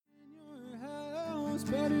What's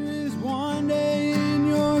better is one day in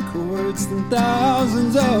your courts than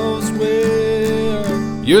thousands elsewhere.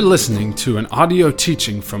 You're listening to an audio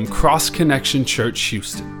teaching from Cross Connection Church,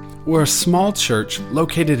 Houston. We're a small church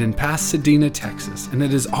located in Pasadena, Texas, and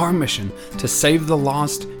it is our mission to save the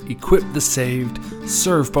lost, equip the saved,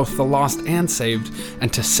 serve both the lost and saved,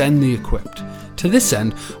 and to send the equipped. To this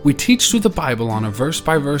end, we teach through the Bible on a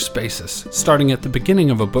verse-by-verse basis, starting at the beginning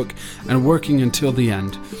of a book and working until the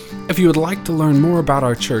end. If you would like to learn more about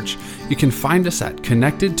our church, you can find us at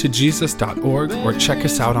connectedtojesus.org or check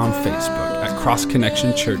us out on Facebook at Cross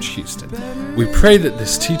Connection Church Houston. We pray that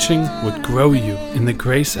this teaching would grow you in the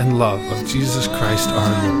grace and love of Jesus Christ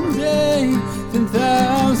our Lord. Than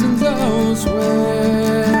thousands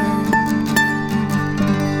elsewhere.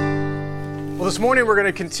 Well, this morning we're going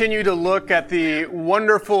to continue to look at the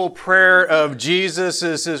wonderful prayer of Jesus.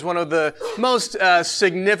 This is one of the most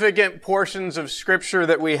significant portions of Scripture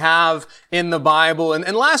that we have in the Bible.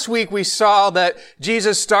 And last week we saw that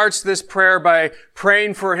Jesus starts this prayer by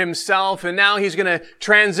praying for himself, and now he's going to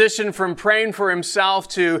transition from praying for himself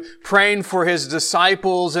to praying for his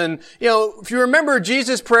disciples. And, you know, if you remember,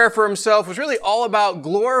 Jesus' prayer for himself was really all about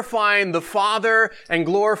glorifying the Father and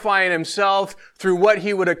glorifying himself through what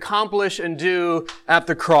he would accomplish and do at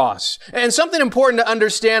the cross. And something important to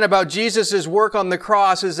understand about Jesus' work on the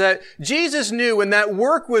cross is that Jesus knew when that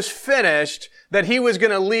work was finished that he was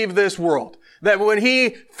going to leave this world. That when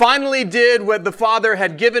he finally did what the Father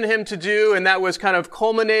had given him to do, and that was kind of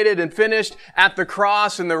culminated and finished at the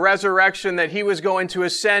cross and the resurrection, that he was going to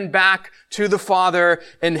ascend back to the Father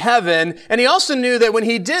in heaven. And he also knew that when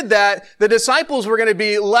he did that, the disciples were going to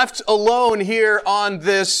be left alone here on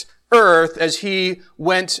this earth as he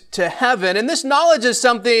went to heaven. And this knowledge is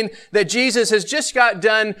something that Jesus has just got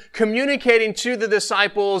done communicating to the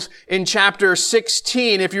disciples in chapter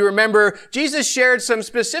 16. If you remember, Jesus shared some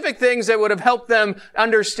specific things that would have helped them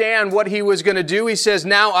understand what he was going to do. He says,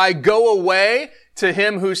 "Now I go away to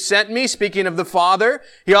him who sent me," speaking of the Father.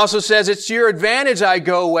 He also says, "It's to your advantage I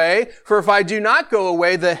go away, for if I do not go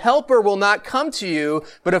away, the Helper will not come to you,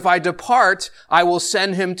 but if I depart, I will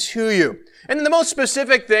send him to you." And the most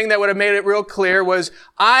specific thing that would have made it real clear was,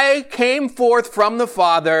 "I came forth from the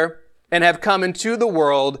Father and have come into the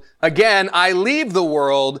world. Again, I leave the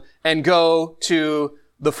world and go to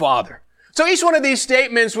the Father." So each one of these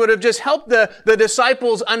statements would have just helped the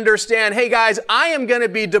disciples understand, hey guys, I am going to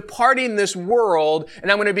be departing this world and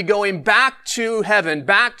I'm going to be going back to heaven,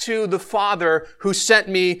 back to the Father who sent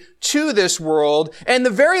me to this world. And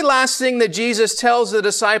the very last thing that Jesus tells the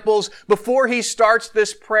disciples before he starts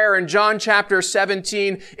this prayer in John chapter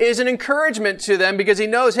 17 is an encouragement to them, because he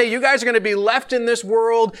knows, hey, you guys are going to be left in this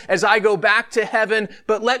world as I go back to heaven,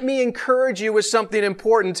 but let me encourage you with something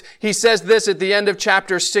important. He says this at the end of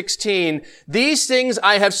chapter 16, "These things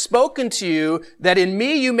I have spoken to you, that in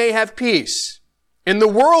me you may have peace. In the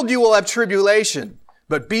world you will have tribulation,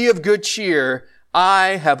 but be of good cheer.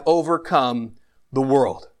 I have overcome the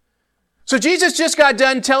world." So Jesus just got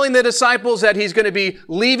done telling the disciples that he's going to be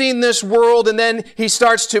leaving this world, and then he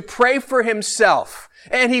starts to pray for himself.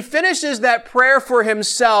 And he finishes that prayer for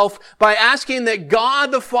himself by asking that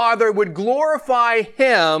God the Father would glorify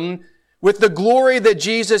him with the glory that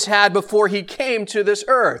Jesus had before he came to this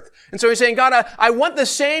earth. And so he's saying, God, I want the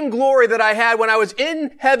same glory that I had when I was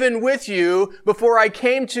in heaven with you before I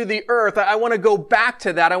came to the earth. I want to go back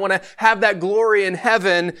to that. I want to have that glory in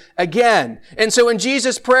heaven again. And so in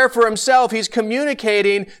Jesus' prayer for himself, he's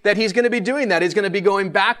communicating that he's going to be doing that. He's going to be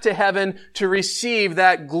going back to heaven to receive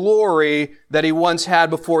that glory that he once had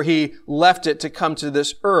before he left it to come to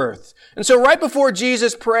this earth. And so right before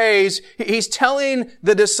Jesus prays, he's telling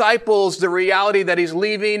the disciples the reality that he's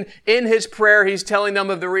leaving. In his prayer, he's telling them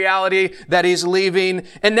of the reality that he's leaving.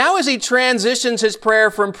 And now as he transitions his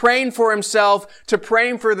prayer from praying for himself to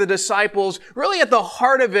praying for the disciples, really at the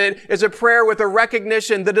heart of it is a prayer with a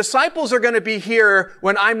recognition. The disciples are going to be here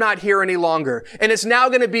when I'm not here any longer. And it's now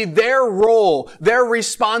going to be their role, their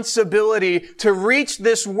responsibility to reach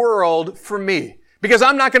this world for me. Because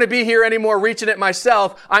I'm not going to be here anymore reaching it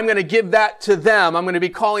myself. I'm going to give that to them. I'm going to be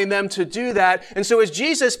calling them to do that. And so as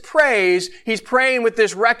Jesus prays, he's praying with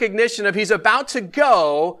this recognition of he's about to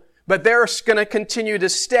go, but they're going to continue to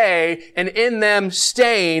stay. And in them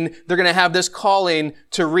staying, they're going to have this calling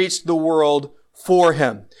to reach the world for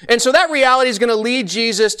him. And so that reality is going to lead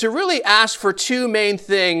Jesus to really ask for two main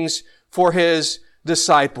things for his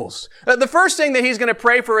disciples. The first thing that he's going to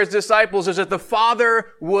pray for his disciples is that the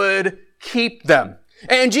Father would keep them.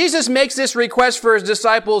 And Jesus makes this request for his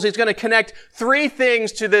disciples. He's going to connect three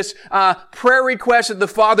things to this prayer request that the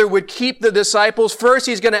Father would keep the disciples. First,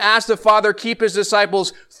 he's going to ask the Father keep his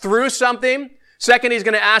disciples through something. Second, he's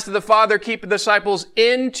going to ask that the Father keep the disciples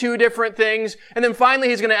in two different things. And then finally,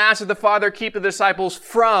 he's going to ask that the Father keep the disciples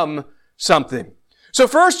from something. So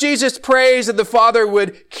first, Jesus prays that the Father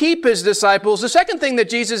would keep his disciples. The second thing that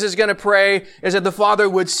Jesus is going to pray is that the Father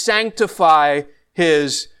would sanctify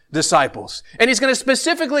his disciples. And he's going to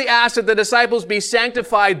specifically ask that the disciples be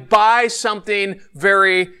sanctified by something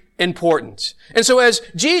very important. And so as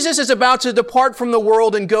Jesus is about to depart from the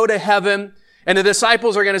world and go to heaven, and the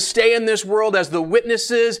disciples are going to stay in this world as the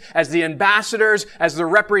witnesses, as the ambassadors, as the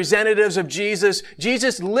representatives of Jesus,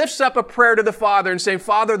 Jesus lifts up a prayer to the Father and saying,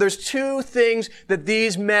 Father, there's two things that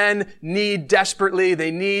these men need desperately.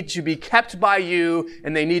 They need to be kept by you,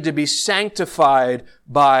 and they need to be sanctified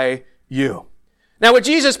by you. Now, what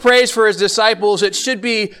Jesus prays for his disciples, it should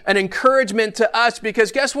be an encouragement to us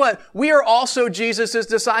because guess what? We are also Jesus'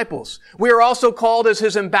 disciples. We are also called as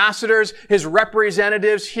his ambassadors, his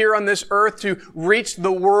representatives here on this earth to reach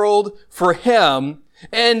the world for him.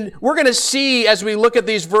 And we're going to see as we look at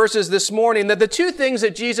these verses this morning that the two things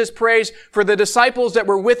that Jesus prays for the disciples that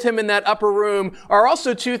were with him in that upper room are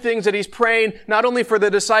also two things that he's praying not only for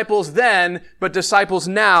the disciples then, but disciples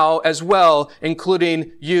now as well,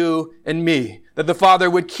 including you and me. That the Father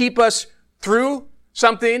would keep us through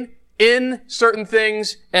something, in certain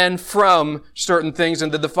things, and from certain things,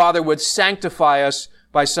 and that the Father would sanctify us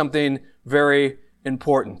by something very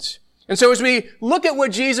important. And so as we look at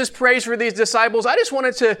what Jesus prays for these disciples, I just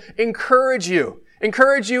wanted to encourage you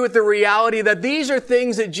with the reality that these are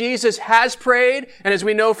things that Jesus has prayed, and as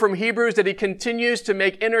we know from Hebrews that he continues to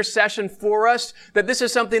make intercession for us, that this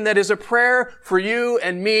is something that is a prayer for you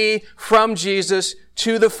and me from Jesus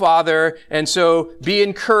to the Father, and so be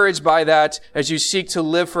encouraged by that as you seek to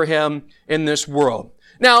live for him in this world.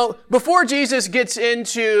 Now, before Jesus gets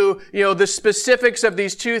into, the specifics of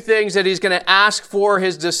these two things that he's going to ask for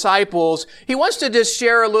his disciples, he wants to just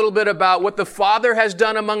share a little bit about what the Father has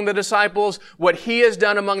done among the disciples, what he has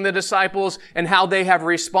done among the disciples, and how they have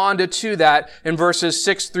responded to that in verses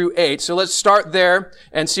 6 through 8. So let's start there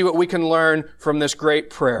and see what we can learn from this great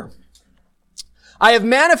prayer. I have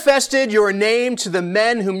manifested your name to the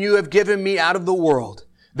men whom you have given me out of the world.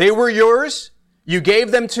 They were yours. You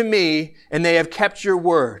gave them to me, and they have kept your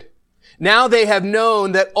word. Now they have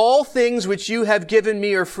known that all things which you have given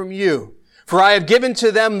me are from you. For I have given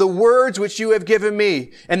to them the words which you have given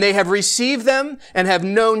me, and they have received them, and have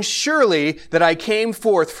known surely that I came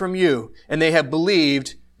forth from you, and they have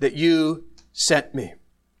believed that you sent me.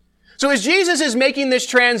 So as Jesus is making this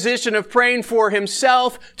transition of praying for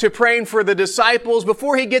himself to praying for the disciples,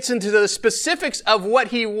 before he gets into the specifics of what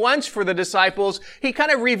he wants for the disciples, he kind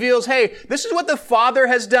of reveals, hey, this is what the Father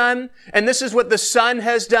has done, and this is what the Son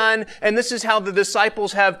has done, and this is how the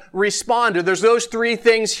disciples have responded. There's those three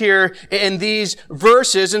things here in these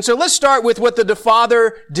verses. And so let's start with what the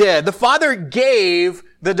Father did. The Father gave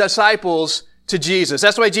the disciples to Jesus.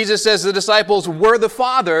 That's why Jesus says the disciples were the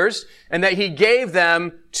Father's and that he gave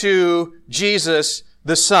them to Jesus,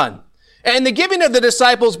 the Son. And the giving of the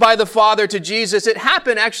disciples by the Father to Jesus, it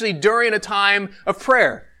happened actually during a time of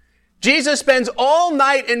prayer. Jesus spends all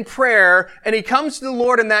night in prayer and he comes to the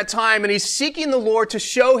Lord in that time and he's seeking the Lord to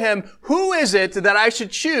show him who is it that I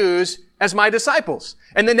should choose as my disciples.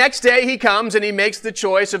 And the next day he comes and he makes the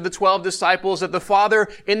choice of the 12 disciples that the Father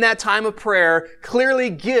in that time of prayer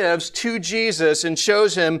clearly gives to Jesus and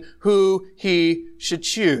shows him who he should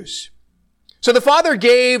choose. So the Father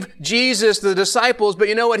gave Jesus the disciples, but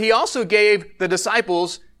you know what? He also gave the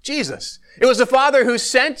disciples Jesus. It was the Father who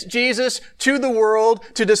sent Jesus to the world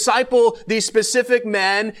to disciple these specific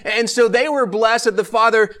men, and so they were blessed that the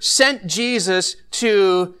Father sent Jesus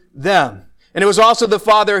to them. And it was also the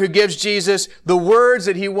Father who gives Jesus the words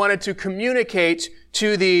that he wanted to communicate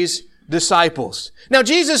to these disciples. Now,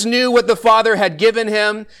 Jesus knew what the Father had given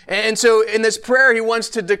him, and so in this prayer, he wants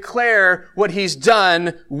to declare what he's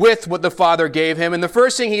done with what the Father gave him. And the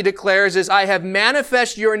first thing he declares is, I have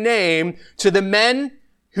manifested your name to the men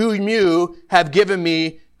whom you have given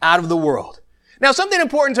me out of the world. Now, something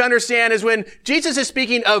important to understand is when Jesus is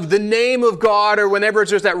speaking of the name of God, or whenever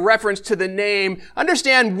there's that reference to the name,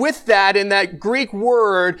 understand with that, in that Greek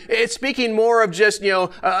word, it's speaking more of just,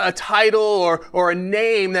 a title or a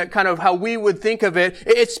name, that kind of how we would think of it.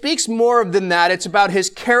 It speaks more than that. It's about his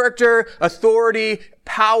character, authority,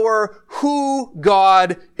 power, who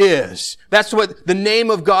God is. That's what the name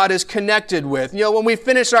of God is connected with. When we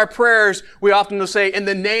finish our prayers, we often will say, in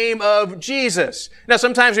the name of Jesus. Now,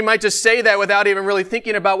 sometimes we might just say that without even really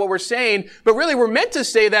thinking about what we're saying, but really we're meant to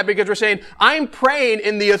say that because we're saying, I'm praying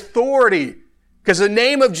in the authority Because the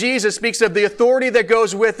name of Jesus speaks of the authority that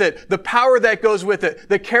goes with it, the power that goes with it,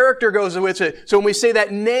 the character goes with it. So when we say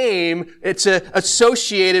that name, it's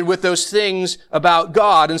associated with those things about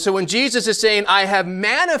God. And so when Jesus is saying, I have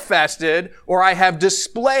manifested or I have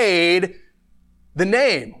displayed the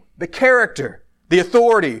name, the character, the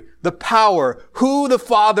authority, the power, who the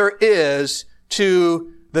Father is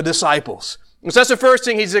to the disciples. And so that's the first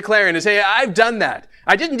thing he's declaring is, hey, I've done that.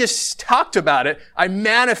 I didn't just talk about it. I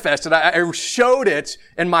manifested. I showed it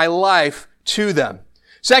in my life to them.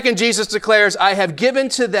 Second, Jesus declares, I have given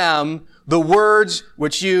to them the words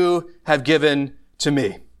which you have given to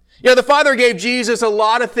me. You know, the Father gave Jesus a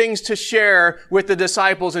lot of things to share with the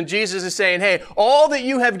disciples, and Jesus is saying, hey, all that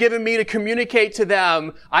you have given me to communicate to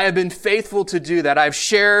them, I have been faithful to do that. I've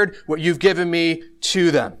shared what you've given me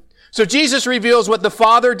to them. So Jesus reveals what the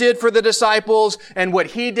Father did for the disciples and what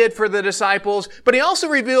he did for the disciples, but he also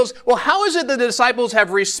reveals, well, how is it the disciples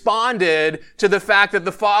have responded to the fact that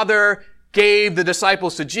the Father gave the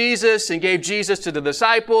disciples to Jesus and gave Jesus to the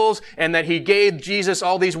disciples and that he gave Jesus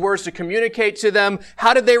all these words to communicate to them?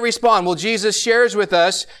 How did they respond? Well, Jesus shares with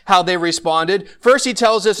us how they responded. First, he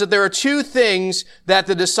tells us that there are two things that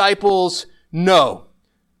the disciples know.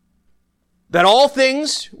 That all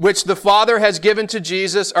things which the Father has given to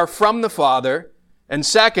Jesus are from the Father. And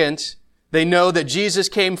second, they know that Jesus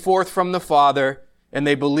came forth from the Father, and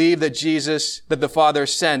they believe that the Father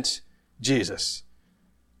sent Jesus.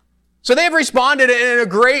 So they have responded in a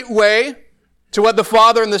great way to what the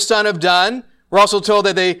Father and the Son have done. We're also told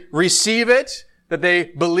that they receive it, that they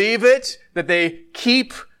believe it, that they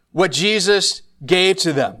keep what Jesus gave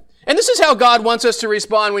to them. And this is how God wants us to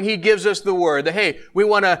respond when he gives us the word. That, hey, we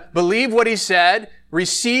want to believe what he said,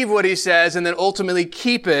 receive what he says, and then ultimately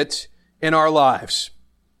keep it in our lives.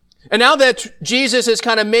 And now that Jesus has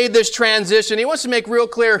kind of made this transition, he wants to make real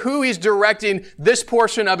clear who he's directing this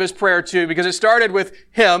portion of his prayer to, because it started with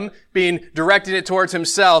him being directing it towards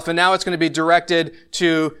himself, and now it's going to be directed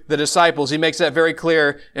to the disciples. He makes that very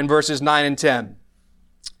clear in verses 9 and 10.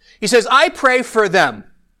 He says, I pray for them.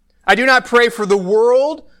 I do not pray for the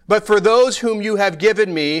world, but for those whom you have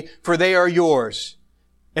given me, for they are yours.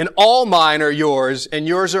 And all mine are yours, and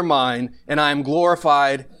yours are mine, and I am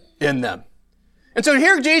glorified in them. And so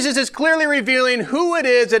here Jesus is clearly revealing who it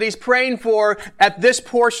is that he's praying for at this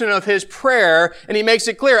portion of his prayer, and he makes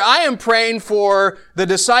it clear, I am praying for the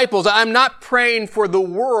disciples. I'm not praying for the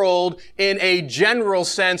world in a general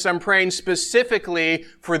sense. I'm praying specifically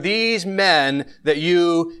for these men that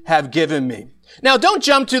you have given me. Now, don't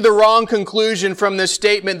jump to the wrong conclusion from this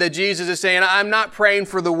statement that Jesus is saying, I'm not praying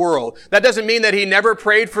for the world. That doesn't mean that he never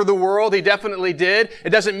prayed for the world. He definitely did.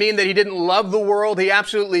 It doesn't mean that he didn't love the world. He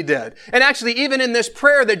absolutely did. And actually, even in this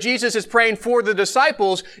prayer that Jesus is praying for the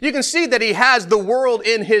disciples, you can see that he has the world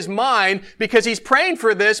in his mind because he's praying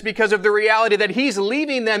for this because of the reality that he's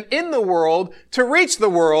leaving them in the world to reach the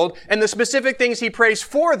world. And the specific things he prays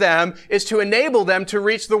for them is to enable them to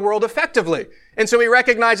reach the world effectively. And so he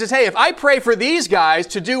recognizes, hey, if I pray for these guys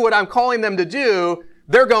to do what I'm calling them to do,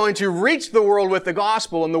 they're going to reach the world with the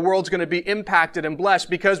gospel and the world's going to be impacted and blessed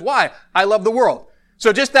because why? I love the world.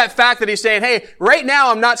 So just that fact that he's saying, hey, right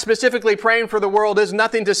now I'm not specifically praying for the world is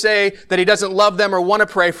nothing to say that he doesn't love them or want to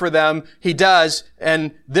pray for them. He does.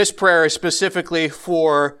 And this prayer is specifically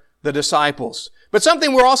for the disciples. But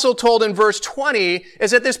something we're also told in verse 20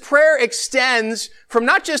 is that this prayer extends from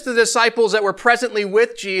not just the disciples that were presently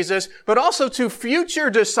with Jesus, but also to future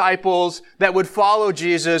disciples that would follow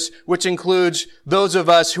Jesus, which includes those of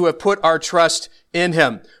us who have put our trust in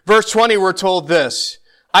him. Verse 20, we're told this,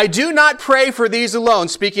 I do not pray for these alone,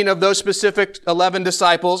 speaking of those specific 11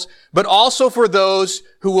 disciples, but also for those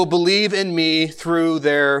who will believe in me through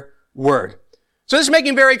their word. So this is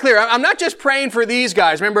making very clear. I'm not just praying for these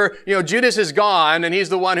guys. Remember, Judas is gone and he's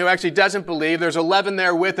the one who actually doesn't believe. There's 11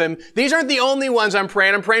 there with him. These aren't the only ones I'm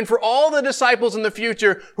praying. I'm praying for all the disciples in the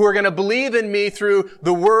future who are going to believe in me through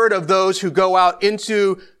the word of those who go out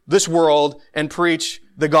into this world and preach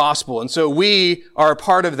the gospel. And so we are a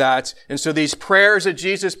part of that. And so these prayers that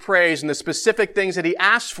Jesus prays and the specific things that he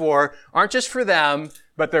asks for aren't just for them,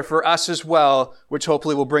 but they're for us as well, which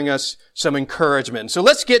hopefully will bring us some encouragement. So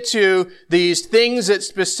let's get to these things that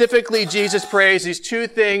specifically Jesus prays, these two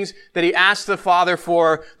things that he asks the Father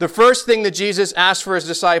for. The first thing that Jesus asks for his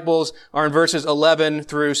disciples are in verses 11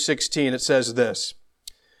 through 16. It says this,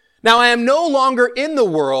 Now I am no longer in the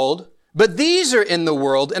world, but these are in the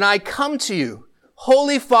world, and I come to you.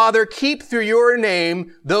 Holy Father, keep through your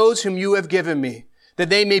name those whom you have given me,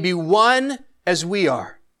 that they may be one as we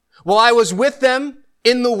are. While I was with them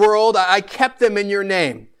in the world, I kept them in your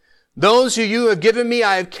name. Those who you have given me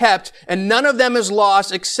I have kept, and none of them is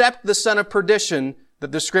lost except the son of perdition,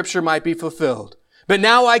 that the scripture might be fulfilled. But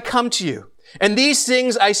now I come to you, and these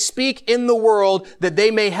things I speak in the world, that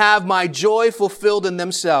they may have my joy fulfilled in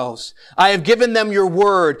themselves. I have given them your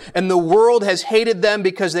word, and the world has hated them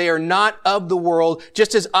because they are not of the world,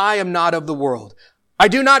 just as I am not of the world. I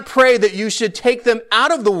do not pray that you should take them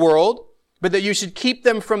out of the world, but that you should keep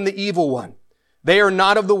them from the evil one. They are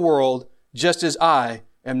not of the world, just as I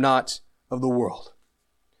am not of the world.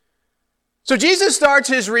 So Jesus starts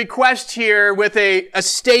his request here with a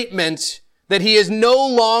statement that he is no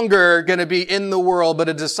longer going to be in the world, but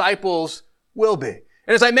his disciples will be.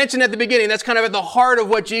 And as I mentioned at the beginning, that's kind of at the heart of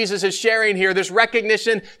what Jesus is sharing here, this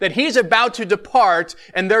recognition that he's about to depart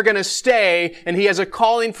and they're going to stay, and he has a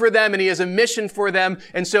calling for them and he has a mission for them.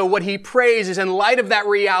 And so what he prays is, in light of that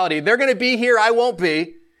reality, they're going to be here, I won't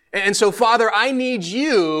be. And so, Father, I need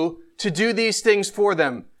you to do these things for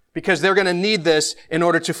them, because they're going to need this in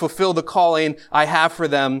order to fulfill the calling I have for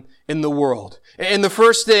them in the world. And the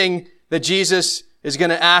first thing that Jesus is going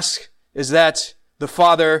to ask is that the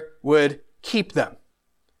Father would keep them.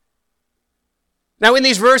 Now, in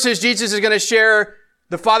these verses, Jesus is going to share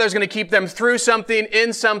the Father is going to keep them through something,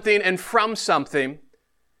 in something, and from something.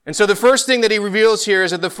 And so the first thing that he reveals here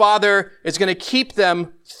is that the Father is going to keep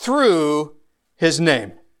them through his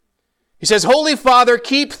name. He says, Holy Father,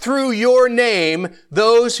 keep through your name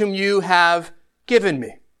those whom you have given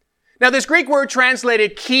me. Now, this Greek word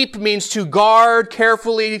translated keep means to guard,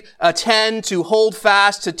 carefully attend, to hold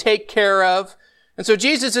fast, to take care of. And so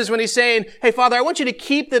Jesus is, when he's saying, hey, Father, I want you to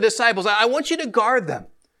keep the disciples. I want you to guard them.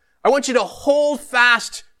 I want you to hold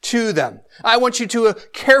fast to them. I want you to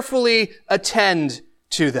carefully attend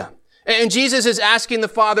to them. And Jesus is asking the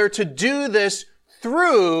Father to do this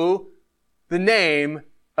through the name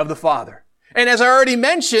of the Father. And as I already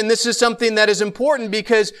mentioned, this is something that is important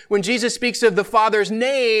because when Jesus speaks of the Father's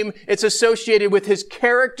name, it's associated with his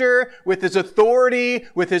character, with his authority,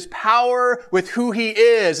 with his power, with who he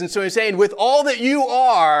is. And so he's saying, with all that you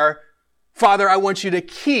are, Father, I want you to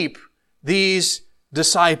keep these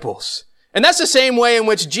disciples. And that's the same way in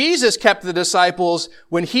which Jesus kept the disciples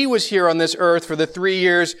when he was here on this earth for the 3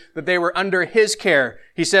 years that they were under his care.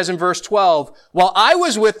 He says in verse 12, while I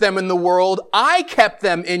was with them in the world, I kept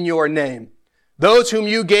them in your name. Those whom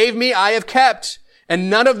you gave me, I have kept, and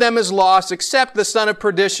none of them is lost except the son of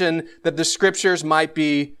perdition, that the scriptures might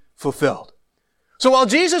be fulfilled. So while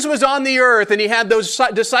Jesus was on the earth and he had those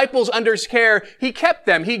disciples under his care, he kept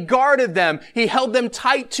them, he guarded them, he held them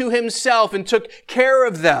tight to himself and took care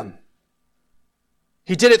of them.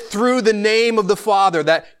 He did it through the name of the Father,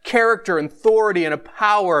 that character and authority and a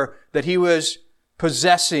power that he was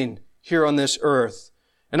possessing here on this earth.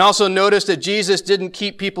 And also notice that Jesus didn't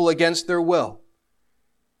keep people against their will.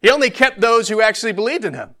 He only kept those who actually believed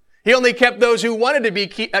in him. He only kept those who wanted to be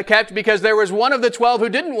kept because there was one of the 12 who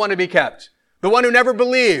didn't want to be kept. The one who never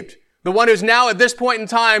believed. The one who's now at this point in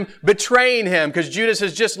time betraying him because Judas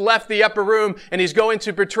has just left the upper room and he's going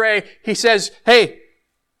to betray. He says, hey,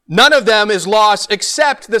 none of them is lost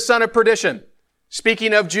except the son of perdition.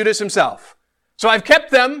 Speaking of Judas himself. So I've kept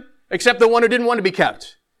them except the one who didn't want to be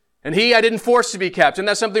kept. And I didn't force to be kept. And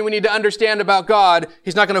that's something we need to understand about God.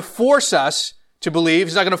 He's not going to force us to believe.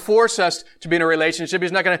 He's not going to force us to be in a relationship.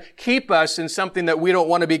 He's not going to keep us in something that we don't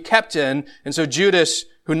want to be kept in. And so Judas,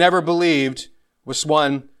 who never believed, was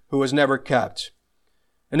one who was never kept.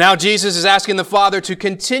 And now Jesus is asking the Father to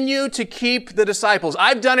continue to keep the disciples.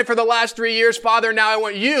 I've done it for the last 3 years. Father, now I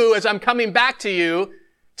want you, as I'm coming back to you,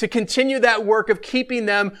 to continue that work of keeping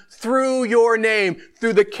them through your name,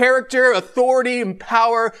 through the character, authority, and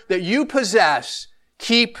power that you possess.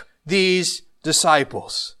 Keep these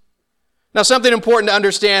disciples. Now, something important to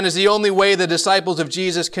understand is the only way the disciples of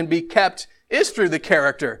Jesus can be kept is through the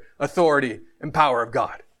character, authority, and power of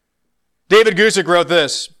God. David Gusick wrote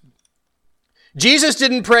this: Jesus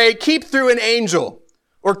didn't pray, keep through an angel,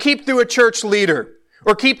 or keep through a church leader,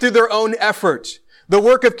 or keep through their own effort. The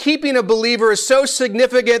work of keeping a believer is so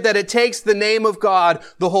significant that it takes the name of God,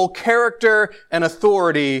 the whole character and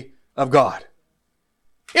authority of God.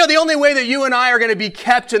 You know, the only way that you and I are going to be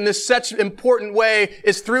kept in this such important way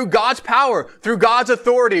is through God's power, through God's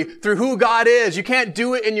authority, through who God is. You can't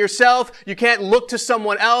do it in yourself. You can't look to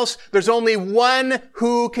someone else. There's only one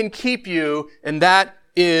who can keep you, and that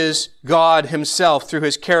is God himself through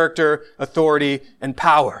his character, authority, and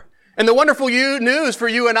power. And the wonderful news for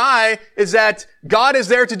you and I is that God is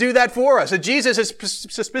there to do that for us. That Jesus has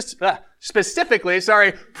specifically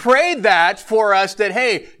prayed that for us, that,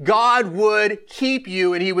 hey, God would keep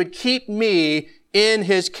you and he would keep me in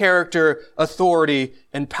his character, authority,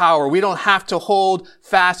 and power. We don't have to hold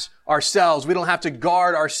fast ourselves. We don't have to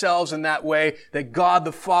guard ourselves in that way. That God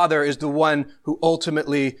the Father is the one who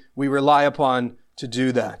ultimately we rely upon to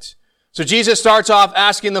do that. So Jesus starts off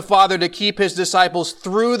asking the Father to keep his disciples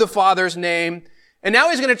through the Father's name. And now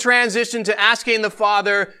he's going to transition to asking the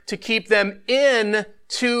Father to keep them in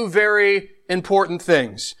two very important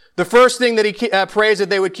things. The first thing that he prays that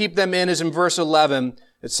they would keep them in is in verse 11.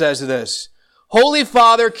 It says this, Holy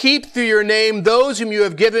Father, keep through your name those whom you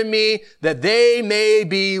have given me, that they may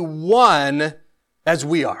be one as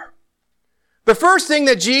we are. The first thing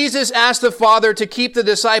that Jesus asked the Father to keep the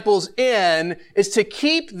disciples in is to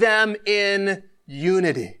keep them in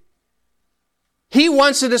unity. He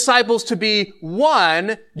wants the disciples to be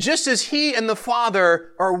one, just as he and the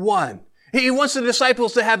Father are one. He wants the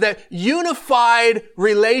disciples to have that unified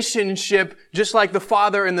relationship, just like the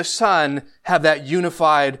Father and the Son have that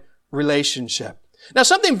unified relationship. Now,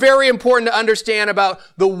 something very important to understand about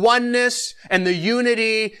the oneness and the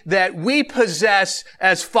unity that we possess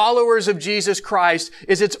as followers of Jesus Christ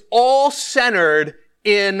is it's all centered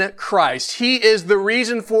in Christ. He is the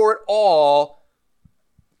reason for it all.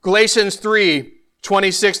 Galatians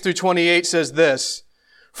 3:26-28 says this,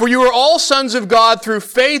 For you are all sons of God through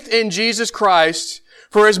faith in Jesus Christ.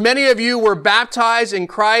 For as many of you were baptized in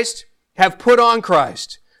Christ, have put on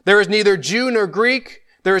Christ. There is neither Jew nor Greek.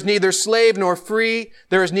 There is neither slave nor free.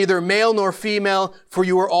 There is neither male nor female. For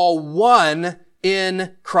you are all one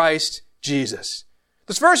in Christ Jesus.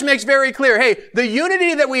 This verse makes very clear, hey, the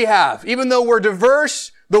unity that we have, even though we're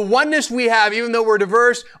diverse, the oneness we have, even though we're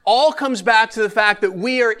diverse, all comes back to the fact that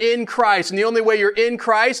we are in Christ. And the only way you're in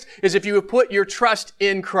Christ is if you have put your trust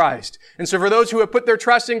in Christ. And so for those who have put their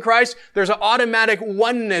trust in Christ, there's an automatic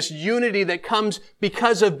oneness, unity that comes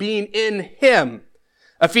because of being in Him.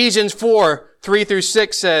 Ephesians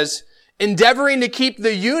 4:3-6 says, Endeavoring to keep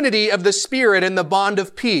the unity of the Spirit in the bond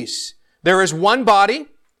of peace. There is one body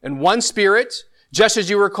and one Spirit, just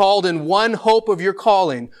as you were called in one hope of your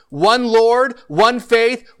calling, one Lord, one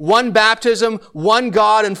faith, one baptism, one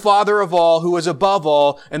God and Father of all, who is above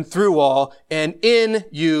all and through all and in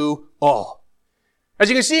you all. As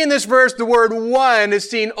you can see in this verse, the word one is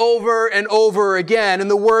seen over and over again.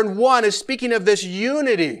 And the word one is speaking of this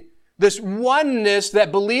unity, this oneness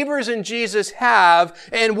that believers in Jesus have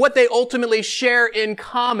and what they ultimately share in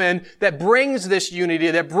common that brings this unity,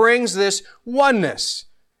 that brings this oneness.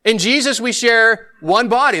 In Jesus, we share one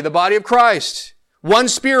body, the body of Christ, one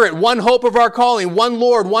Spirit, one hope of our calling, one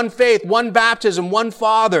Lord, one faith, one baptism, one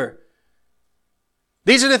Father.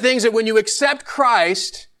 These are the things that when you accept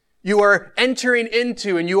Christ, you are entering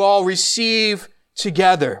into and you all receive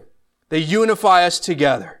together. They unify us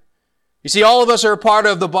together. You see, all of us are a part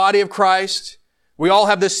of the body of Christ. We all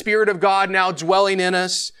have the Spirit of God now dwelling in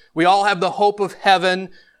us. We all have the hope of heaven.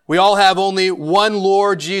 We all have only one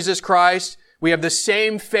Lord, Jesus Christ. We have the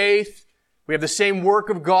same faith. We have the same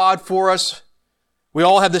work of God for us. We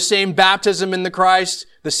all have the same baptism in the Christ,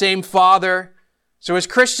 the same Father. So as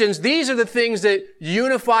Christians, these are the things that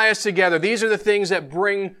unify us together. These are the things that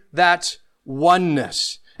bring that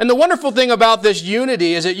oneness. And the wonderful thing about this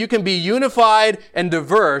unity is that you can be unified and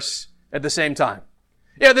diverse at the same time.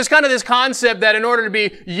 Yeah, there's kind of this concept that in order to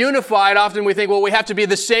be unified, often we think, well, we have to be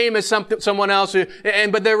the same as someone else.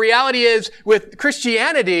 But the reality is, with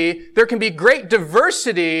Christianity, there can be great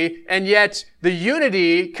diversity, and yet the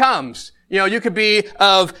unity comes. You know, you could be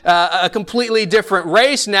of a completely different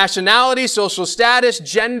race, nationality, social status,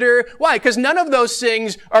 gender. Why? Because none of those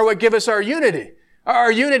things are what give us our unity.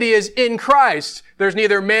 Our unity is in Christ. There's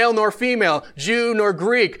neither male nor female, Jew nor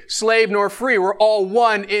Greek, slave nor free. We're all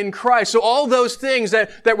one in Christ. So all those things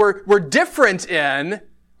that we're different in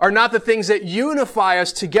are not the things that unify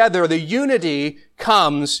us together. The unity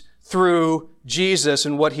comes through Jesus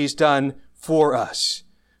and what He's done for us.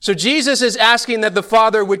 So Jesus is asking that the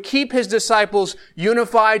Father would keep His disciples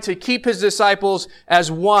unified, to keep His disciples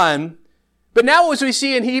as one. But now as we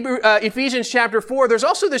see in Ephesians chapter 4, there's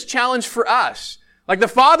also this challenge for us. Like the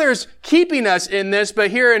Father's keeping us in this,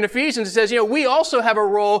 but here in Ephesians it says, we also have a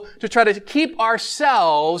role to try to keep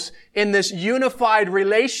ourselves in this unified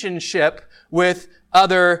relationship with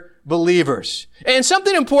other believers. And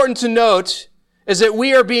something important to note is that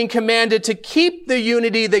we are being commanded to keep the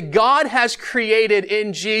unity that God has created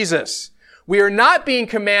in Jesus. We are not being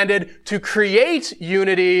commanded to create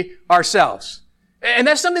unity ourselves. And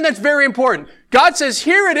that's something that's very important. God says,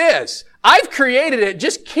 here it is. I've created it.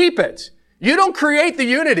 Just keep it. You don't create the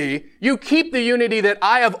unity. You keep the unity that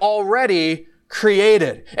I have already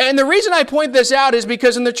created. And the reason I point this out is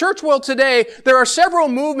because in the church world today, there are several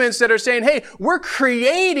movements that are saying, hey, we're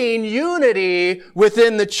creating unity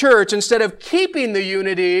within the church instead of keeping the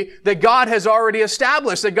unity that God has already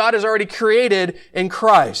established, that God has already created in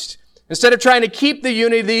Christ. Instead of trying to keep the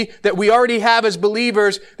unity that we already have as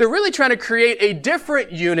believers, they're really trying to create a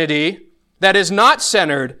different unity that is not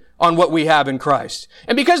centered on what we have in Christ.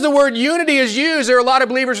 And because the word unity is used, there are a lot of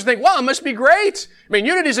believers who think, well, it must be great. I mean,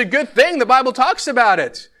 unity is a good thing. The Bible talks about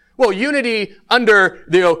it. Well, unity under,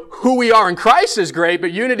 who we are in Christ is great,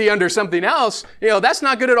 but unity under something else, that's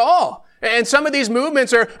not good at all. And some of these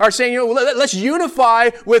movements are saying, let's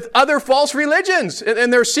unify with other false religions.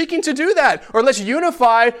 And they're seeking to do that. Or let's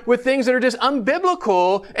unify with things that are just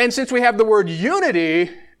unbiblical. And since we have the word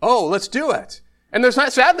unity, let's do it. And there's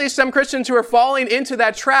sadly some Christians who are falling into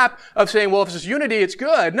that trap of saying, well, if it's unity, it's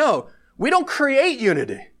good. No, we don't create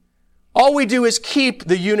unity. All we do is keep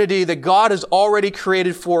the unity that God has already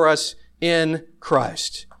created for us in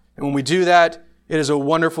Christ. And when we do that, it is a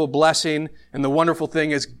wonderful blessing. And the wonderful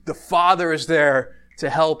thing is the Father is there to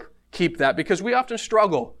help keep that, because we often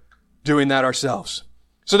struggle doing that ourselves.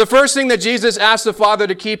 So the first thing that Jesus asked the Father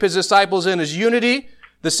to keep his disciples in is unity.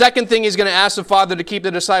 The second thing he's going to ask the Father to keep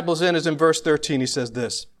the disciples in is in verse 13. He says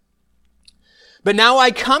this, "But now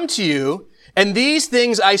I come to you, and these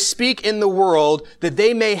things I speak in the world, that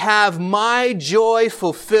they may have my joy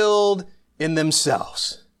fulfilled in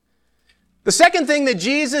themselves." The second thing that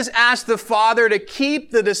Jesus asked the Father to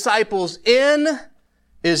keep the disciples in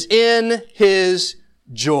is in his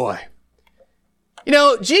joy.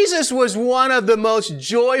 Jesus was one of the most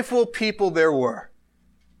joyful people there were.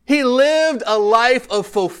 He lived a life of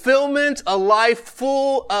fulfillment, a life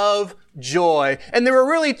full of joy. And there were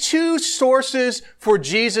really two sources for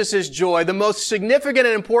Jesus' joy. The most significant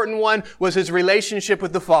and important one was his relationship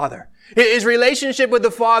with the Father. His relationship with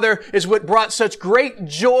the Father is what brought such great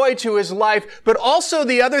joy to his life. But also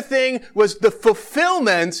the other thing was the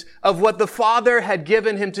fulfillment of what the Father had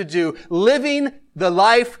given him to do. Living the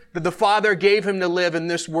life that the Father gave him to live in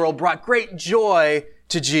this world brought great joy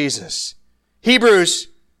to Jesus. Hebrews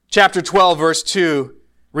chapter 12, verse 2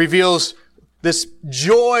 reveals this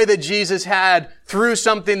joy that Jesus had through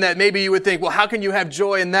something that maybe you would think, well, how can you have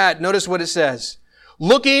joy in that? Notice what it says.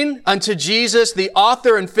 "Looking unto Jesus, the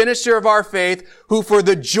author and finisher of our faith, who for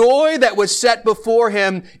the joy that was set before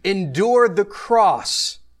him endured the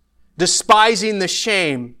cross, despising the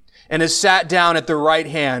shame, and has sat down at the right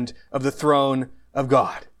hand of the throne of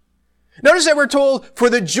God." Notice that we're told,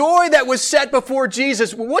 for the joy that was set before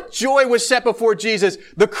Jesus. What joy was set before Jesus?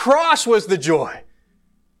 The cross was the joy.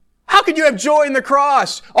 How could you have joy in the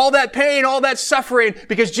cross? All that pain, all that suffering,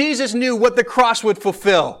 because Jesus knew what the cross would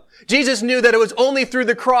fulfill. Jesus knew that it was only through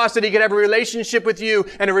the cross that he could have a relationship with you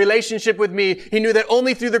and a relationship with me. He knew that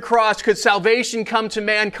only through the cross could salvation come to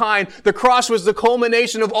mankind. The cross was the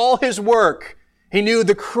culmination of all his work. He knew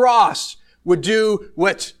the cross would do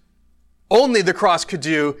what only the cross could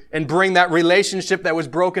do and bring that relationship that was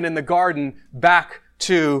broken in the garden back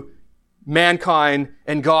to mankind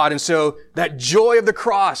and God. And so that joy of the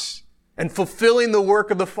cross and fulfilling the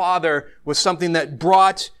work of the Father was something that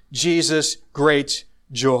brought Jesus great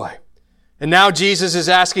joy. And now Jesus is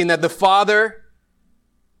asking that the Father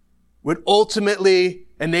would ultimately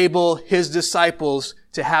enable his disciples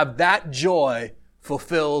to have that joy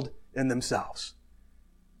fulfilled in themselves.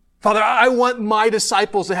 Father, I want my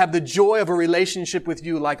disciples to have the joy of a relationship with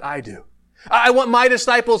you like I do. I want my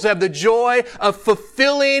disciples to have the joy of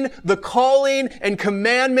fulfilling the calling and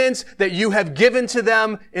commandments that you have given to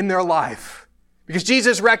them in their life. Because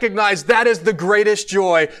Jesus recognized that is the greatest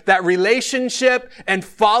joy. That relationship and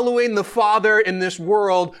following the Father in this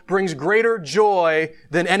world brings greater joy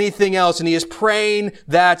than anything else. And he is praying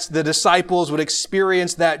that the disciples would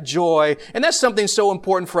experience that joy. And that's something so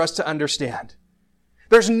important for us to understand.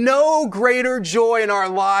 There's no greater joy in our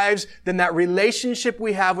lives than that relationship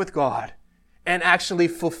we have with God and actually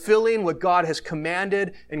fulfilling what God has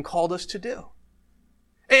commanded and called us to do.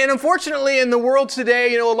 And unfortunately, in the world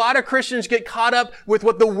today, a lot of Christians get caught up with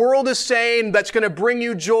what the world is saying that's going to bring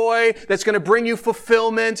you joy, that's going to bring you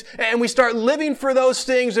fulfillment. And we start living for those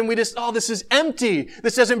things and we just, this is empty.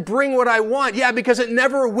 This doesn't bring what I want. Yeah, because it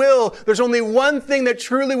never will. There's only one thing that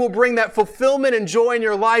truly will bring that fulfillment and joy in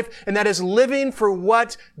your life, and that is living for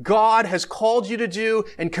what God has called you to do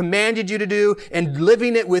and commanded you to do, and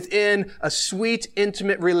living it within a sweet,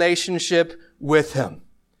 intimate relationship with him.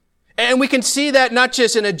 And we can see that not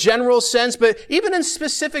just in a general sense, but even in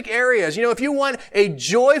specific areas. If you want a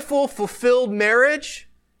joyful, fulfilled marriage,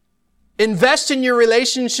 invest in your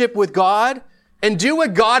relationship with God and do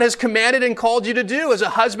what God has commanded and called you to do as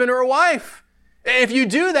a husband or a wife. If you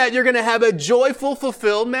do that, you're going to have a joyful,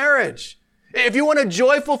 fulfilled marriage. If you want a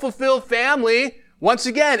joyful, fulfilled family, once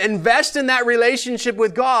again, invest in that relationship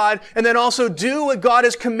with God, and then also do what God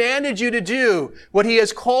has commanded you to do, what he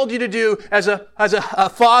has called you to do as a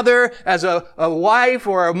father, as a wife,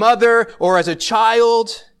 or a mother, or as a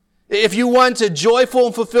child. If you want a joyful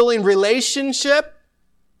and fulfilling relationship,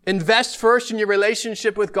 Invest first in your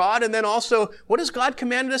relationship with God, and then also, what has God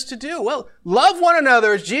commanded us to do? Well, love one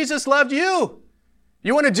another as Jesus loved you.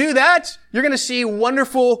 You want to do that? You're going to see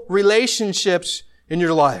wonderful relationships in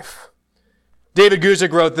your life. David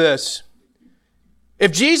Guzik wrote this: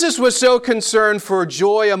 if Jesus was so concerned for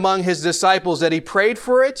joy among his disciples that he prayed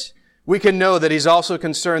for it, we can know that he's also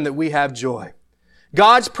concerned that we have joy.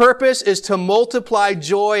 God's purpose is to multiply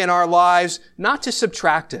joy in our lives, not to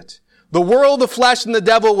subtract it. The world, the flesh, and the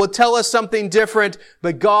devil will tell us something different,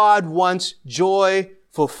 but God wants joy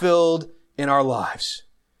fulfilled in our lives.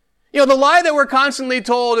 The lie that we're constantly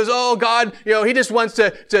told is, oh, God, He just wants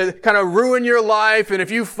to kind of ruin your life, and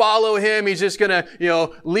if you follow Him, He's just gonna,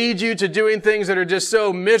 lead you to doing things that are just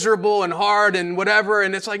so miserable and hard and whatever,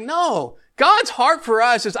 and it's like, no. God's heart for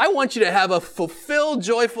us is, I want you to have a fulfilled,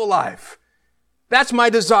 joyful life. That's my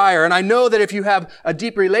desire. And I know that if you have a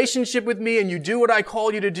deep relationship with me and you do what I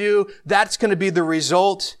call you to do, that's going to be the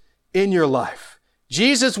result in your life.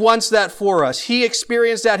 Jesus wants that for us. He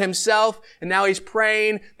experienced that himself, and now he's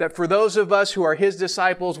praying that for those of us who are his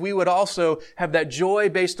disciples, we would also have that joy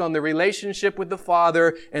based on the relationship with the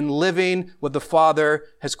Father and living what the Father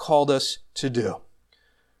has called us to do.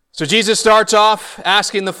 So Jesus starts off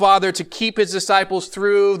asking the Father to keep his disciples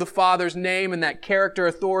through the Father's name and that character,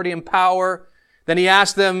 authority, and power. Then he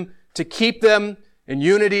asked them to keep them in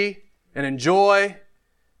unity and in joy.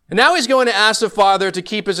 And now he's going to ask the Father to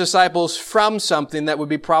keep his disciples from something that would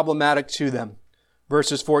be problematic to them.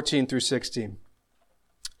 Verses 14 through 16.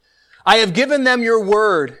 I have given them your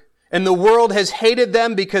word, and the world has hated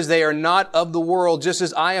them because they are not of the world, just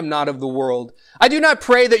as I am not of the world. I do not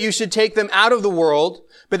pray that you should take them out of the world,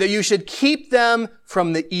 but that you should keep them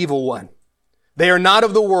from the evil one. They are not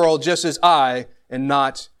of the world, just as I am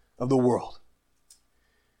not of the world.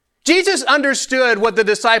 Jesus understood what the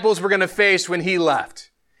disciples were going to face when he left.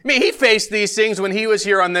 He faced these things when he was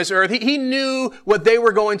here on this earth. He knew what they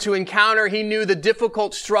were going to encounter. He knew the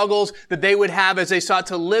difficult struggles that they would have as they sought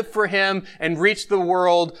to live for him and reach the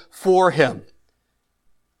world for him.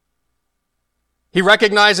 He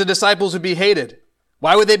recognized the disciples would be hated.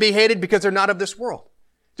 Why would they be hated? Because they're not of this world.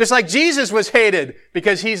 Just like Jesus was hated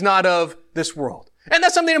because he's not of this world. And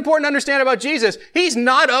that's something important to understand about Jesus. He's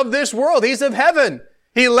not of this world. He's of heaven.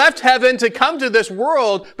 He left heaven to come to this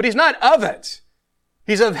world, but he's not of it.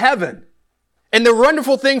 He's of heaven. And the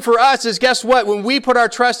wonderful thing for us is, guess what? When we put our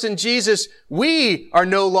trust in Jesus, we are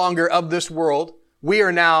no longer of this world. We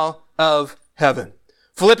are now of heaven.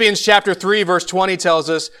 Philippians chapter 3, verse 20 tells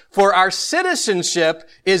us, for our citizenship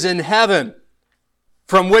is in heaven,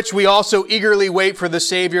 from which we also eagerly wait for the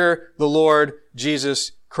Savior, the Lord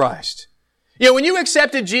Jesus Christ. When you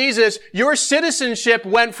accepted Jesus, your citizenship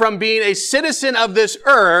went from being a citizen of this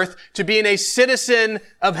earth to being a citizen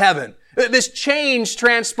of heaven. This change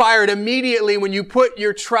transpired immediately when you put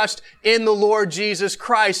your trust in the Lord Jesus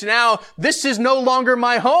Christ. Now, this is no longer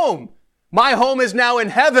my home. My home is now in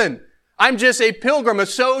heaven. I'm just a pilgrim, a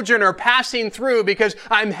sojourner passing through because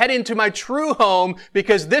I'm heading to my true home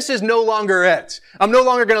because this is no longer it. I'm no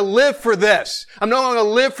longer going to live for this. I'm no longer going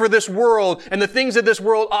to live for this world and the things that this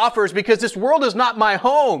world offers because this world is not my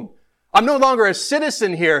home. I'm no longer a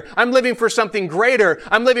citizen here. I'm living for something greater.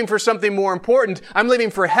 I'm living for something more important. I'm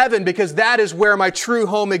living for heaven because that is where my true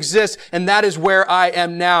home exists and that is where I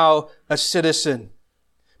am now a citizen.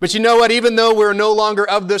 But you know what? Even though we're no longer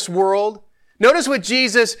of this world, notice what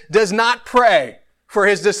Jesus does not pray for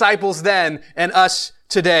his disciples then and us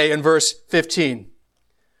today in verse 15.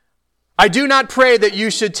 I do not pray that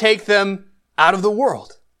you should take them out of the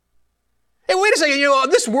world. Hey, wait a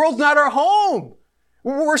second. This world's not our home.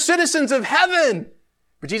 We're citizens of heaven.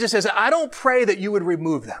 But Jesus says, I don't pray that you would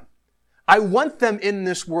remove them. I want them in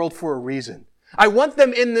this world for a reason. I want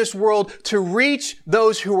them in this world to reach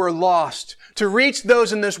those who are lost, to reach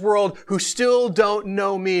those in this world who still don't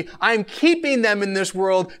know me. I'm keeping them in this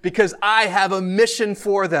world because I have a mission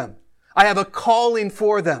for them. I have a calling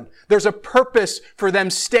for them. There's a purpose for them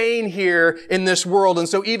staying here in this world. And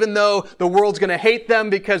so even though the world's going to hate them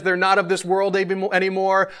because they're not of this world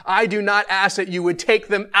anymore, I do not ask that you would take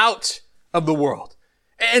them out of the world.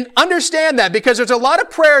 And understand that because there's a lot of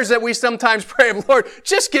prayers that we sometimes pray, Lord,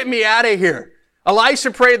 just get me out of here.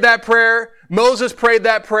 Elisha prayed that prayer. Moses prayed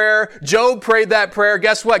that prayer. Job prayed that prayer.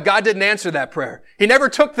 Guess what? God didn't answer that prayer. He never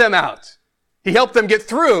took them out. He helped them get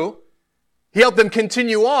through. He helped them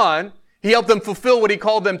continue on. He helped them fulfill what he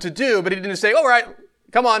called them to do, but he didn't say, all right,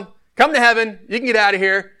 come on, come to heaven. You can get out of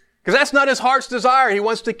here. Because that's not his heart's desire. He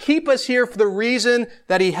wants to keep us here for the reason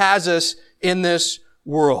that he has us in this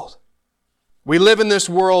world. We live in this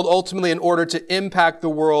world ultimately in order to impact the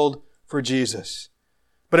world for Jesus.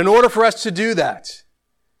 But in order for us to do that,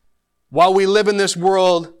 while we live in this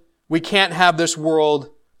world, we can't have this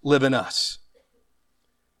world live in us.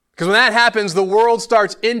 Because when that happens, the world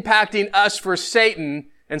starts impacting us for Satan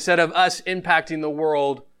instead of us impacting the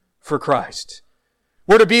world for Christ.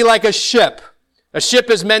 We're to be like a ship. A ship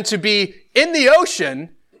is meant to be in the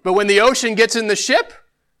ocean, but when the ocean gets in the ship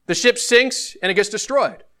sinks and it gets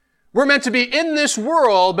destroyed. We're meant to be in this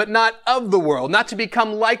world, but not of the world, not to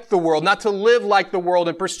become like the world, not to live like the world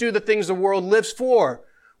and pursue the things the world lives for.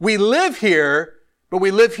 We live here, but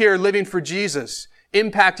we live here living for Jesus,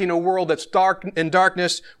 impacting a world that's dark in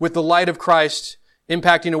darkness with the light of Christ,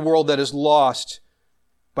 impacting a world that is lost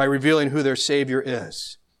by revealing who their Savior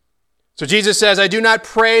is. So Jesus says, I do not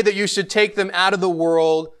pray that you should take them out of the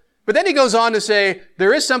world. But then he goes on to say,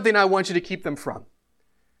 there is something I want you to keep them from.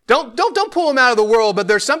 Don't pull them out of the world, but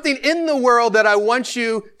there's something in the world that I want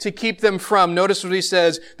you to keep them from. Notice what he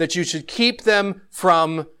says, that you should keep them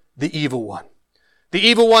from the evil one. The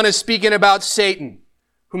evil one is speaking about Satan,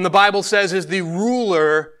 whom the Bible says is the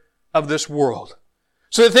ruler of this world.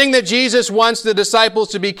 So the thing that Jesus wants the disciples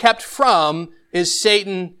to be kept from is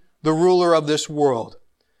Satan, the ruler of this world.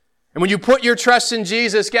 And when you put your trust in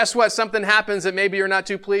Jesus, guess what? Something happens that maybe you're not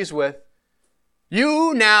too pleased with.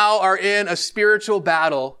 You now are in a spiritual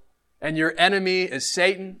battle, and your enemy is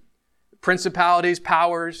Satan, principalities,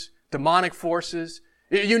 powers, demonic forces.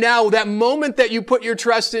 You now, that moment that you put your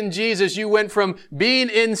trust in Jesus, you went from being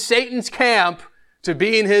in Satan's camp to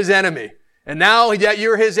being his enemy. And now that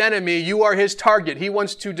you're his enemy, you are his target. He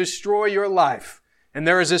wants to destroy your life. And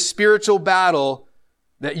there is a spiritual battle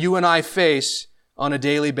that you and I face on a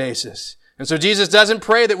daily basis. And so Jesus doesn't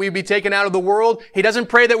pray that we be taken out of the world. He doesn't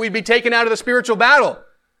pray that we be taken out of the spiritual battle.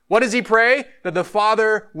 What does he pray? That the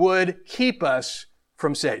Father would keep us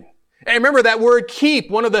from Satan. And remember that word keep,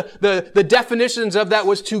 one of the definitions of that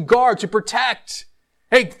was to guard, to protect.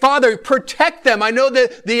 Hey, Father, protect them. I know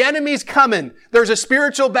that the enemy's coming. There's a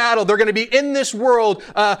spiritual battle. They're going to be in this world,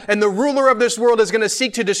 and the ruler of this world is going to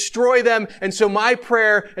seek to destroy them. And so my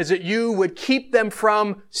prayer is that you would keep them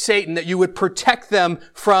from Satan, that you would protect them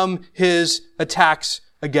from his attacks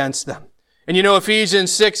against them. And you know,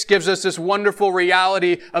 Ephesians 6 gives us this wonderful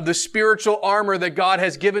reality of the spiritual armor that God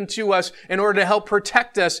has given to us in order to help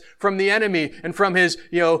protect us from the enemy and from his,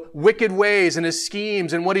 wicked ways and his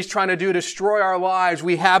schemes and what he's trying to do to destroy our lives.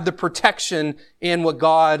 We have the protection in what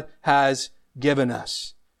God has given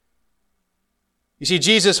us. You see,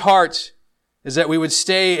 Jesus' heart is that we would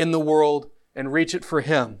stay in the world and reach it for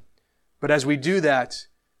him. But as we do that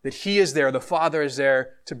he is there, the Father is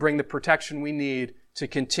there to bring the protection we need to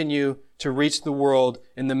continue to reach the world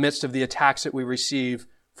in the midst of the attacks that we receive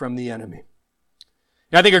from the enemy.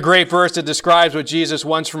 Now, I think a great verse that describes what Jesus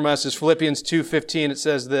wants from us is Philippians 2:15. It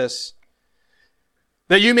says this,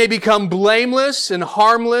 that you may become blameless and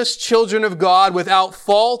harmless children of God without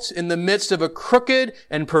fault in the midst of a crooked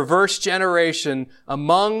and perverse generation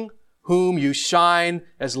among whom you shine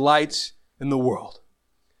as lights in the world.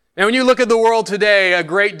 And when you look at the world today, a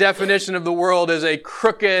great definition of the world is a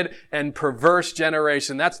crooked and perverse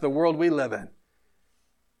generation. That's the world we live in.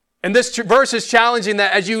 And this verse is challenging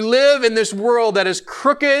that as you live in this world that is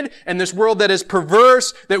crooked and this world that is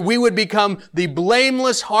perverse, that we would become the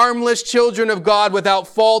blameless, harmless children of God without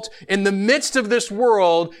fault in the midst of this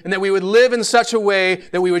world, and that we would live in such a way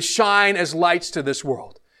that we would shine as lights to this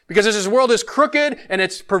world. Because as this world is crooked and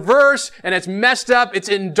it's perverse and it's messed up, it's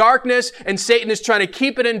in darkness, and Satan is trying to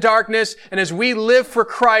keep it in darkness. And as we live for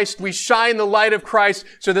Christ, we shine the light of Christ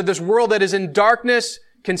so that this world that is in darkness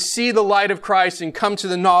can see the light of Christ and come to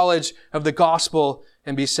the knowledge of the gospel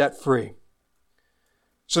and be set free.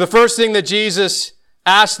 So the first thing that Jesus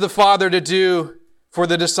asked the Father to do for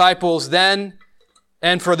the disciples then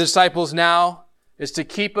and for the disciples now is to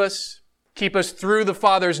keep us through the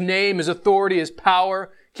Father's name, his authority, his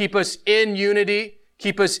power. Keep us in unity,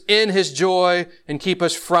 keep us in his joy, and keep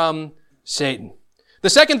us from Satan. The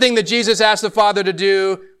second thing that Jesus asked the Father to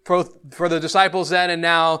do for the disciples then and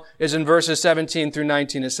now is in verses 17 through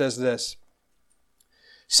 19. It says this,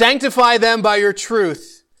 sanctify them by your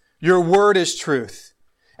truth. Your word is truth.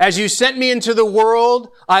 As you sent me into the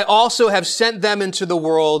world, I also have sent them into the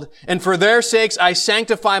world, and for their sakes I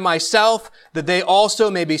sanctify myself, that they also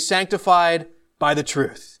may be sanctified by the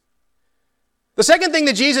truth. The second thing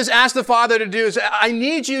that Jesus asked the Father to do is, I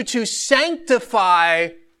need you to sanctify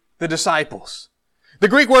the disciples. The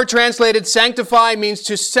Greek word translated sanctify means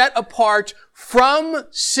to set apart from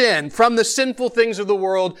sin, from the sinful things of the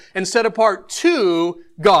world, and set apart to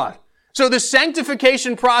God. So the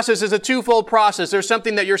sanctification process is a twofold process. There's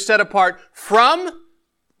something that you're set apart from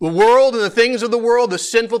the world and the things of the world, the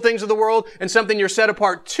sinful things of the world, and something you're set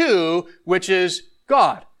apart to, which is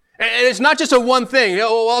God. And it's not just a one thing.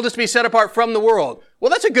 I'll just be set apart from the world.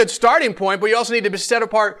 Well, that's a good starting point, but you also need to be set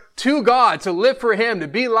apart to God, to live for Him, to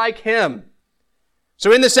be like Him.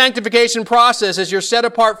 So in the sanctification process, as you're set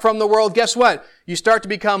apart from the world, guess what? You start to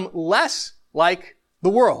become less like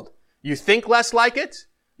the world. You think less like it.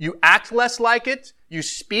 You act less like it. You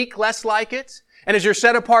speak less like it. And as you're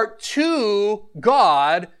set apart to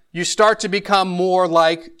God, you start to become more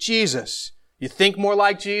like Jesus. You think more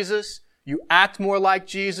like Jesus. You act more like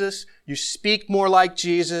Jesus. You speak more like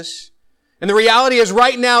Jesus. And the reality is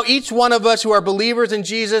right now, each one of us who are believers in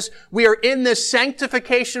Jesus, we are in this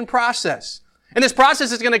sanctification process. And this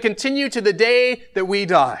process is going to continue to the day that we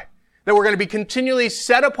die. That we're going to be continually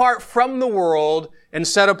set apart from the world and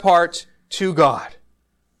set apart to God.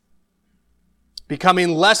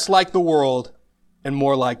 Becoming less like the world and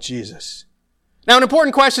more like Jesus. Now, an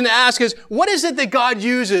important question to ask is, what is it that God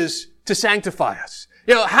uses to sanctify us?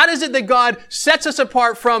 How does it that God sets us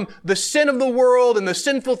apart from the sin of the world and the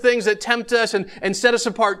sinful things that tempt us and set us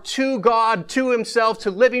apart to God, to Himself,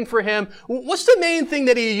 to living for Him? What's the main thing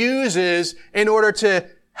that He uses in order to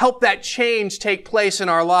help that change take place in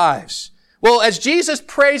our lives? Well, as Jesus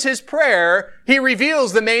prays His prayer, He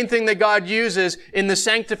reveals the main thing that God uses in the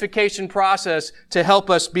sanctification process to help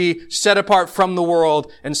us be set apart from the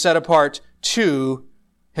world and set apart to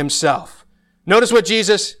Himself. Notice what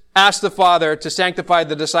Jesus asked the Father to sanctify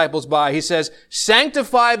the disciples by. He says,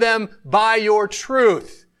 sanctify them by your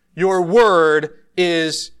truth. Your word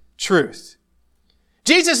is truth.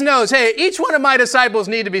 Jesus knows, hey, each one of my disciples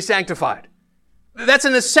need to be sanctified. That's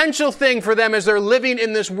an essential thing for them as they're living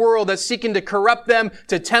in this world that's seeking to corrupt them,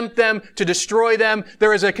 to tempt them, to destroy them.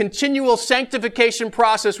 There is a continual sanctification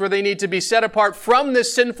process where they need to be set apart from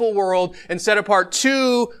this sinful world and set apart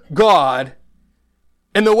to God.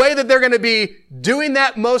 And the way that they're going to be doing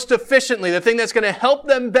that most efficiently, the thing that's going to help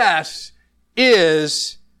them best,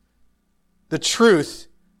 is the truth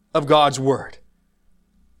of God's Word.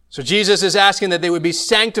 So Jesus is asking that they would be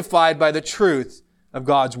sanctified by the truth of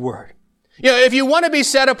God's Word. If you want to be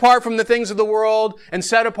set apart from the things of the world and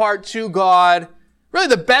set apart to God, really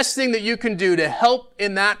the best thing that you can do to help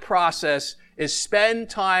in that process is spend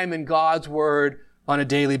time in God's Word on a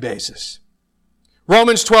daily basis.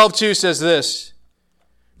 Romans 12:2 says this,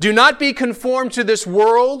 do not be conformed to this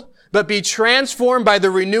world, but be transformed by the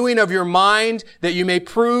renewing of your mind, that you may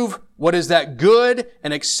prove what is that good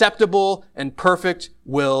and acceptable and perfect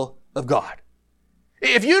will of God.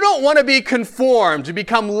 If you don't want to be conformed, to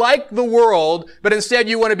become like the world, but instead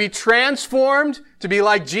you want to be transformed to be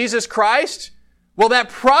like Jesus Christ, well, that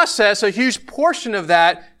process, a huge portion of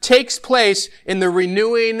that, takes place in the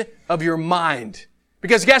renewing of your mind.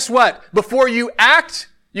 Because guess what? Before you act,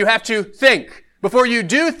 you have to think. Before you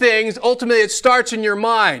do things, ultimately it starts in your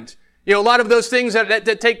mind. A lot of those things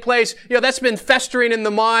that take place, that's been festering in the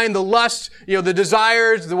mind, the lust, the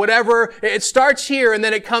desires, the whatever. It starts here and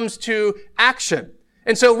then it comes to action.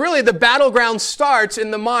 And so really the battleground starts in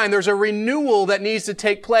the mind. There's a renewal that needs to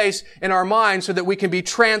take place in our mind so that we can be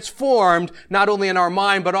transformed, not only in our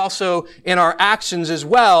mind, but also in our actions as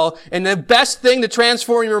well. And the best thing to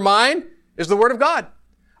transform your mind is the Word of God.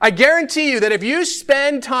 I guarantee you that if you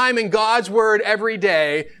spend time in God's Word every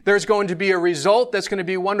day, there's going to be a result that's going to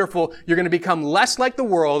be wonderful. You're going to become less like the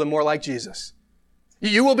world and more like Jesus.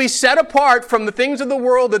 You will be set apart from the things of the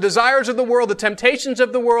world, the desires of the world, the temptations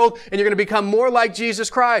of the world, and you're going to become more like Jesus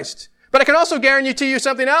Christ. But I can also guarantee you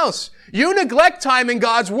something else. You neglect time in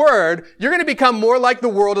God's Word, you're going to become more like the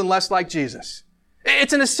world and less like Jesus.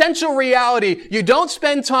 It's an essential reality. You don't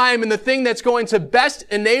spend time in the thing that's going to best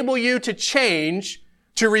enable you to change,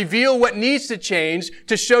 to reveal what needs to change,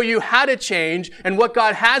 to show you how to change and what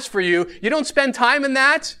God has for you. You don't spend time in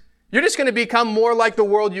that. You're just going to become more like the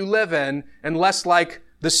world you live in and less like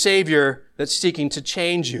the Savior that's seeking to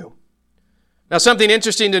change you. Now, something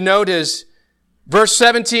interesting to note is verse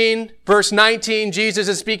 17, verse 19, Jesus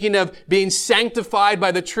is speaking of being sanctified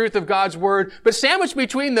by the truth of God's Word. But sandwiched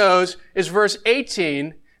between those is verse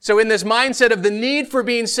 18. So in this mindset of the need for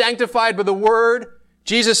being sanctified by the Word,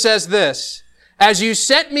 Jesus says this, as you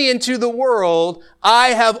sent me into the world, I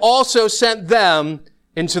have also sent them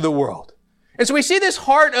into the world. And so we see this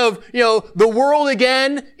heart of, the world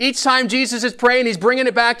again. Each time Jesus is praying, He's bringing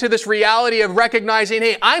it back to this reality of recognizing,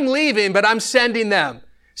 hey, I'm leaving, but I'm sending them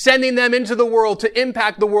into the world to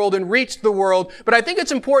impact the world and reach the world. But I think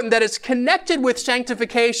it's important that it's connected with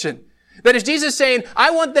sanctification. That is Jesus saying,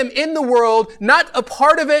 I want them in the world, not a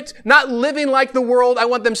part of it, not living like the world. I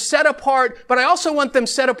want them set apart, but I also want them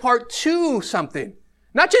set apart to something.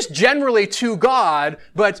 Not just generally to God,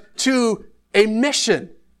 but to a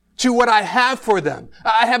mission, to what I have for them.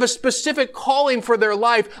 I have a specific calling for their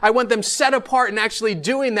life. I want them set apart and actually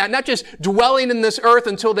doing that, not just dwelling in this earth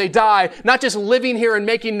until they die, not just living here and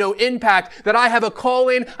making no impact, that I have a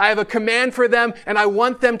calling, I have a command for them, and I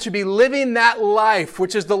want them to be living that life,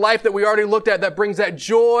 which is the life that we already looked at, that brings that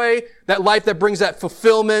joy, that life that brings that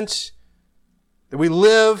fulfillment, that we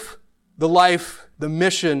live the life, the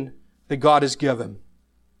mission that God has given.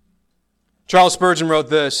 Charles Spurgeon wrote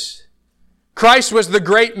this: Christ was the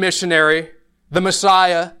great missionary, the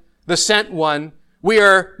Messiah, the sent one. We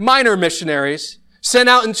are minor missionaries, sent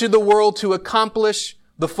out into the world to accomplish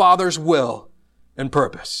the Father's will and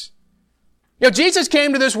purpose. You know, Jesus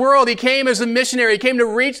came to this world. He came as a missionary. He came to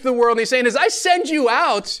reach the world. And he's saying, as I send you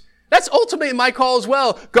out, that's ultimately my call as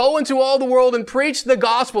well. Go into all the world and preach the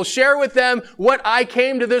gospel. Share with them what I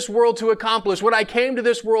came to this world to accomplish, what I came to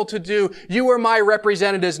this world to do. You are my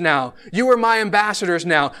representatives now. You are my ambassadors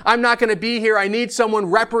now. I'm not going to be here. I need someone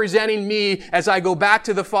representing me as I go back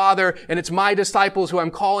to the Father, and it's my disciples who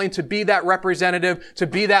I'm calling to be that representative, to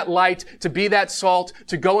be that light, to be that salt,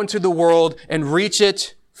 to go into the world and reach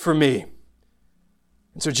it for me.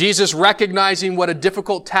 And so Jesus, recognizing what a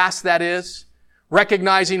difficult task that is,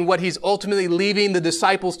 recognizing what he's ultimately leaving the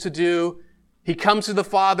disciples to do, he comes to the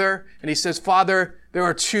Father and he says, Father, there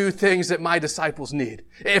are two things that my disciples need.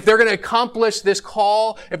 If they're going to accomplish this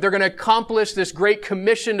call, if they're going to accomplish this great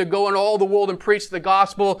commission to go into all the world and preach the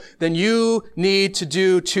gospel, then you need to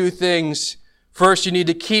do two things. First, you need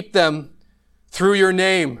to keep them through your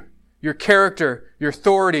name, your character, your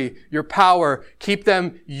authority, your power. Keep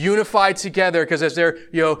them unified together, because as they're,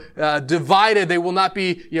 divided, they will not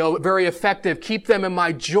be, very effective. Keep them in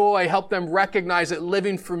my joy. Help them recognize that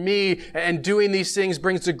living for me and doing these things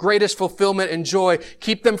brings the greatest fulfillment and joy.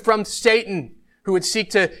 Keep them from Satan, who would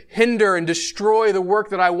seek to hinder and destroy the work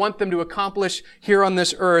that I want them to accomplish here on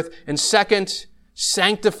this earth. And second,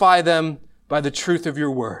 sanctify them by the truth of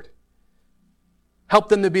your word. Help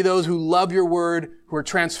them to be those who love your word, who are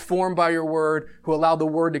transformed by your word, who allow the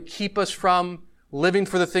word to keep us from living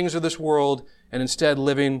for the things of this world and instead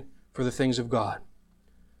living for the things of God.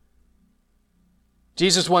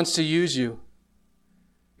 Jesus wants to use you.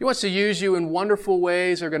 He wants to use you in wonderful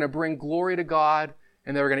ways that are going to bring glory to God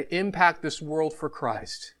and that are going to impact this world for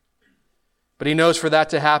Christ. But he knows for that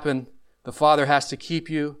to happen, the Father has to keep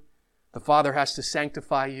you. The Father has to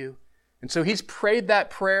sanctify you. And so he's prayed that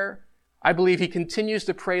prayer. I believe he continues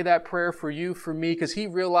to pray that prayer for you, for me, because he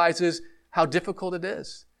realizes how difficult it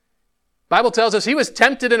is. The Bible tells us he was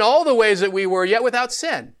tempted in all the ways that we were, yet without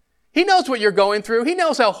sin. He knows what you're going through. He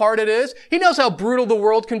knows how hard it is. He knows how brutal the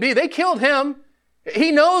world can be. They killed him.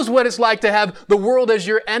 He knows what it's like to have the world as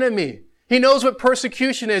your enemy. He knows what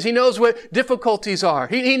persecution is. He knows what difficulties are.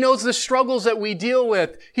 He knows the struggles that we deal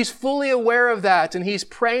with. He's fully aware of that, and he's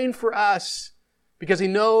praying for us because he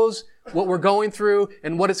knows what we're going through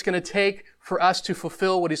and what it's going to take for us to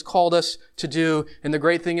fulfill what he's called us to do. And the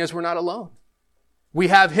great thing is we're not alone. We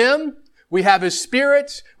have him. We have his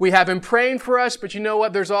Spirit. We have him praying for us. But you know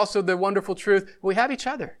what? There's also the wonderful truth. We have each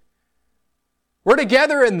other. We're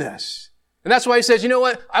together in this. And that's why he says, you know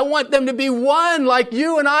what? I want them to be one like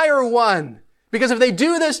you and I are one. Because if they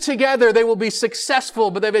do this together, they will be successful.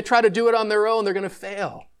 But if they try to do it on their own, they're going to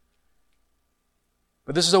fail.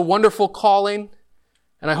 But this is a wonderful calling.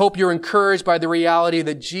 And I hope you're encouraged by the reality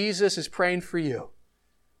that Jesus is praying for you.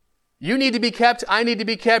 You need to be kept. I need to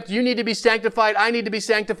be kept. You need to be sanctified. I need to be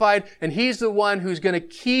sanctified. And he's the one who's going to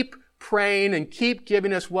keep praying and keep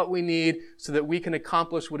giving us what we need so that we can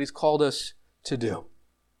accomplish what he's called us to do.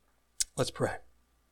 Let's pray.